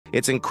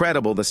It's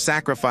incredible the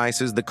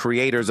sacrifices the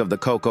creators of the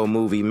Coco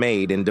movie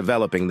made in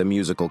developing the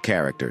musical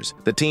characters.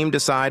 The team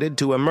decided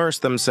to immerse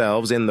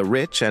themselves in the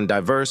rich and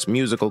diverse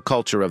musical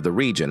culture of the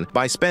region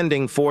by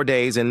spending 4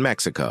 days in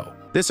Mexico.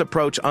 This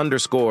approach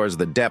underscores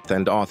the depth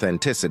and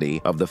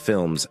authenticity of the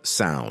film's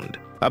sound.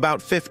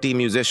 About 50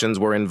 musicians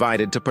were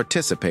invited to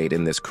participate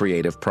in this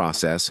creative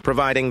process,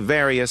 providing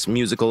various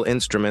musical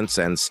instruments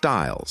and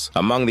styles.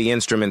 Among the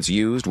instruments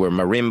used were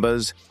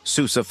marimbas,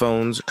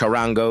 sousaphones,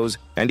 charangos,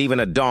 and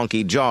even a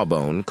donkey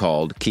jawbone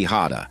called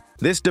kihada.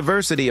 This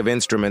diversity of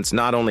instruments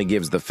not only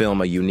gives the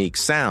film a unique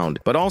sound,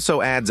 but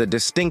also adds a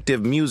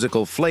distinctive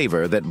musical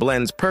flavor that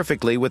blends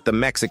perfectly with the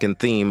Mexican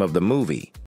theme of the movie.